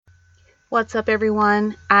What's up,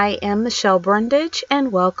 everyone? I am Michelle Brundage,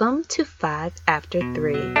 and welcome to 5 After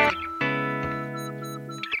 3.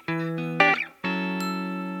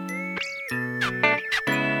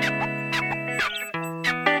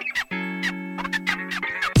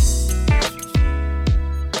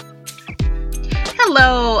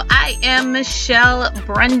 Hello, I am Michelle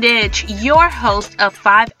Brundage, your host of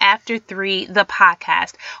 5 After 3, the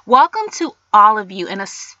podcast. Welcome to all of you, and a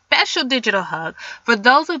special digital hug for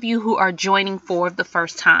those of you who are joining for the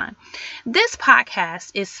first time. This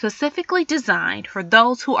podcast is specifically designed for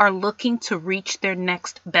those who are looking to reach their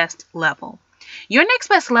next best level. Your next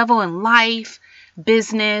best level in life,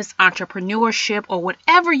 business, entrepreneurship, or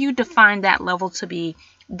whatever you define that level to be,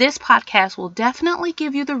 this podcast will definitely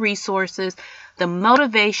give you the resources, the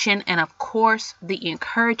motivation, and of course, the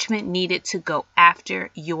encouragement needed to go after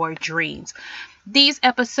your dreams. These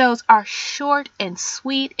episodes are short and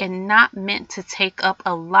sweet and not meant to take up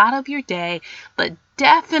a lot of your day, but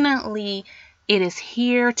definitely it is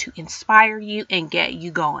here to inspire you and get you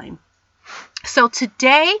going. So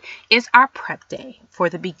today is our prep day for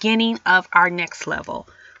the beginning of our next level,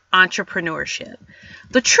 entrepreneurship.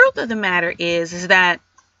 The truth of the matter is that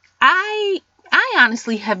I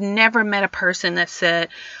honestly have never met a person that said,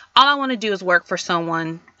 all I want to do is work for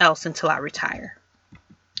someone else until I retire.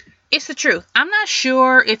 It's the truth. I'm not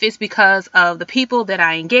sure if it's because of the people that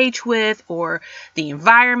I engage with or the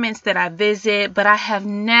environments that I visit, but I have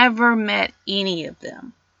never met any of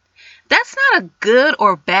them. That's not a good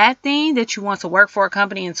or bad thing that you want to work for a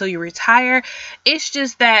company until you retire. It's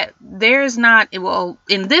just that there's not,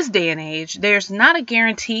 in this day and age, there's not a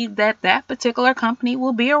guarantee that that particular company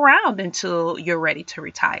will be around until you're ready to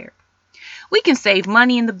retire. We can save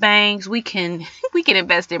money in the banks, we can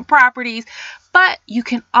invest in properties, but you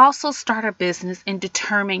can also start a business and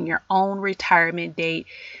determine your own retirement date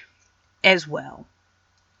as well.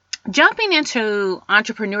 Jumping into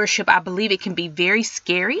entrepreneurship, I believe it can be very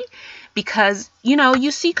scary because,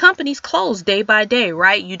 you see companies close day by day,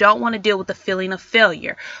 right? You don't want to deal with the feeling of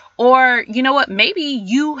failure. Or, maybe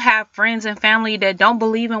you have friends and family that don't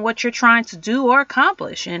believe in what you're trying to do or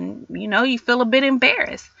accomplish, and, you feel a bit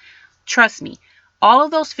embarrassed. Trust me, all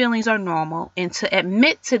of those feelings are normal, and to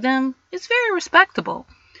admit to them is very respectable.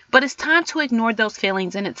 But it's time to ignore those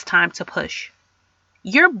feelings, and it's time to push.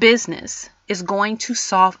 Your business is going to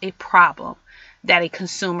solve a problem that a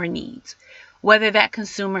consumer needs. Whether that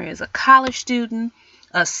consumer is a college student,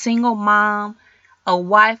 a single mom, a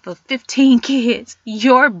wife of 15 kids,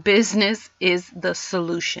 your business is the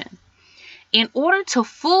solution. In order to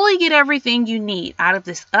fully get everything you need out of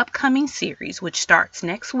this upcoming series, which starts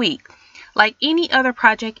next week, like any other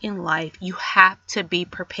project in life, you have to be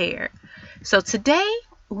prepared. So today,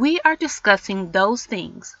 we are discussing those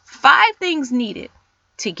things, 5 things needed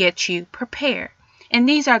to get you prepared. And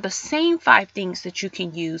these are the same 5 things that you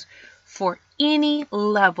can use for any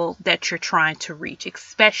level that you're trying to reach,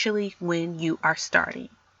 especially when you are starting.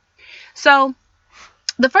 So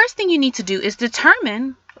the first thing you need to do is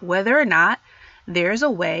determine whether or not there's a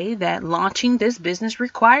way that launching this business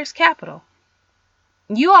requires capital.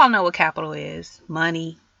 You all know what capital is: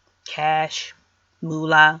 money, cash,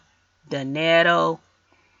 moolah, dinero.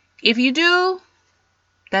 If you do,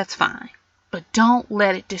 that's fine, but don't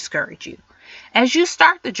let it discourage you. As you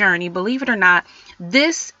start the journey, believe it or not,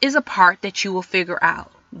 this is a part that you will figure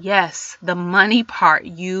out. Yes, the money part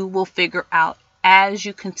you will figure out as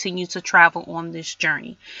you continue to travel on this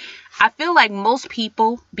journey. I feel like most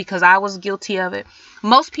people, because I was guilty of it,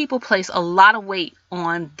 most people place a lot of weight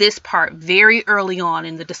on this part very early on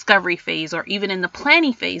in the discovery phase or even in the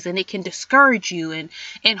planning phase, and it can discourage you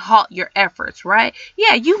and halt your efforts, right?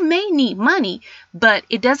 Yeah, you may need money, but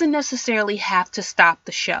it doesn't necessarily have to stop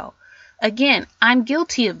the show. Again, I'm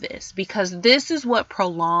guilty of this because this is what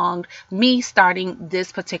prolonged me starting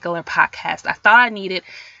this particular podcast. I thought I needed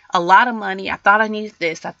a lot of money. I thought I needed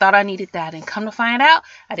this. I thought I needed that. And come to find out,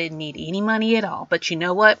 I didn't need any money at all. But you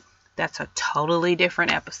know what? That's a totally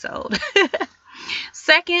different episode.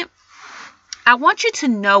 Second, I want you to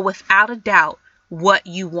know without a doubt what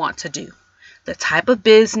you want to do. The type of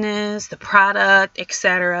business, the product,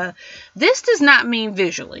 etc. This does not mean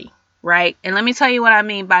visually, right? And let me tell you what I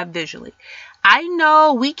mean by visually. I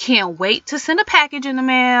know we can't wait to send a package in the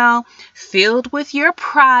mail filled with your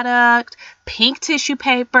product, pink tissue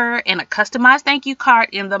paper, and a customized thank you card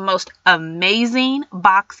in the most amazing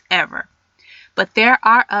box ever. But there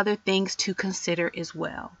are other things to consider as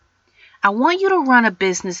well. I want you to run a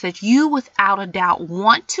business that you without a doubt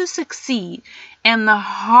want to succeed, and the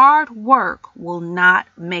hard work will not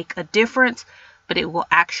make a difference, but it will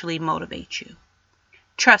actually motivate you.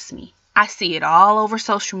 Trust me, I see it all over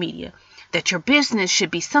social media. that your business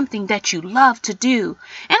should be something that you love to do.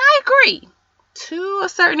 And I agree to a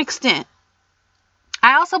certain extent.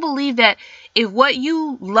 I also believe that if what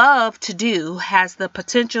you love to do has the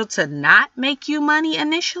potential to not make you money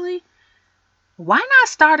initially, why not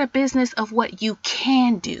start a business of what you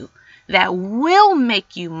can do that will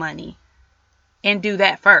make you money and do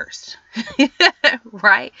that first?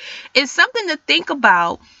 Right? It's something to think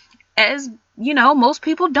about, as most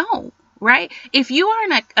people don't, right? If you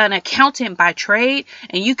are an accountant by trade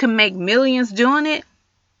and you can make millions doing it,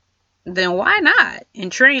 then why not?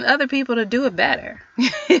 And train other people to do it better.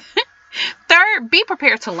 Third, be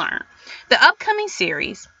prepared to learn. The upcoming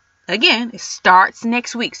series, again, it starts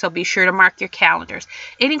next week, so be sure to mark your calendars.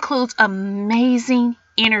 It includes amazing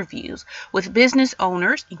interviews with business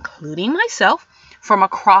owners, including myself, from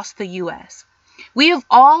across the U.S. We have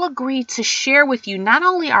all agreed to share with you not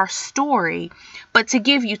only our story, but to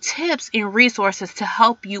give you tips and resources to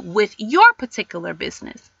help you with your particular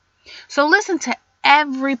business. So listen to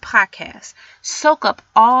every podcast, soak up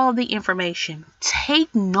all the information,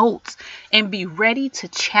 take notes, and be ready to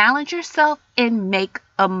challenge yourself and make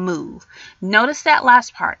a move. Notice that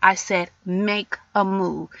last part. I said make a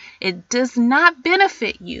move. It does not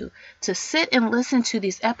benefit you to sit and listen to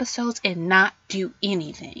these episodes and not do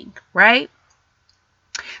anything, right?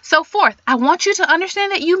 So fourth, I want you to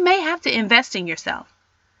understand that you may have to invest in yourself.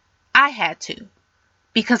 I had to.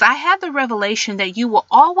 Because I had the revelation that you will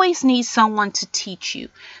always need someone to teach you,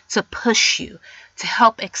 to push you, to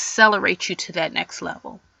help accelerate you to that next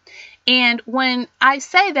level. And when I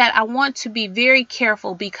say that, I want to be very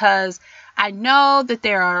careful, because I know that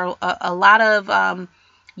there are a lot of,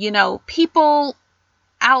 people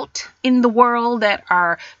out in the world that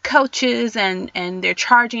are coaches and they're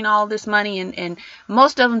charging all this money, and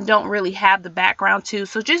most of them don't really have the background to.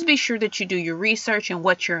 So just be sure that you do your research and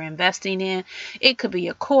what you're investing in. It could be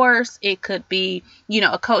a course, it could be,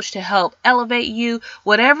 a coach to help elevate you,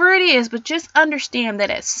 whatever it is, but just understand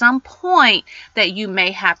that at some point that you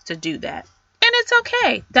may have to do that. And it's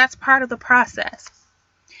okay. That's part of the process.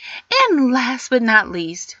 And last but not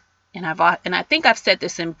least, and I think I've said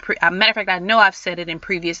this matter of fact, I know I've said it in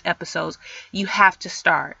previous episodes. You have to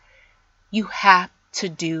start. You have to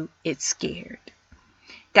do it scared.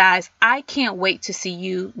 Guys, I can't wait to see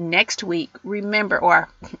you next week. Remember, or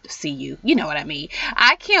see you, you know what I mean.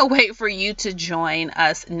 I can't wait for you to join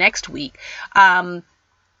us next week.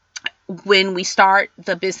 When we start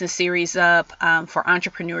the business series up for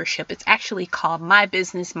entrepreneurship. It's actually called My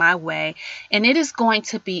Business, My Way, and it is going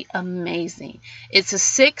to be amazing. It's a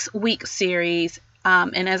 6-week series,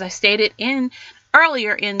 and as I stated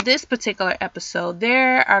earlier in this particular episode,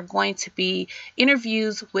 there are going to be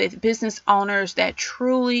interviews with business owners that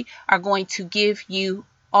truly are going to give you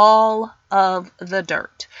all of the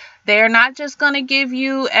dirt. They're not just going to give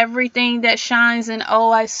you everything that shines and,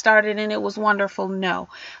 oh, I started and it was wonderful. No,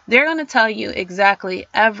 they're going to tell you exactly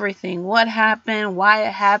everything, what happened, why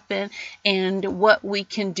it happened, and what we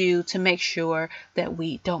can do to make sure that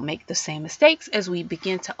we don't make the same mistakes as we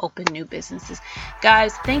begin to open new businesses.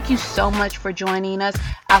 Guys, thank you so much for joining us.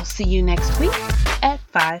 I'll see you next week at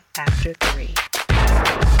 5 after 3.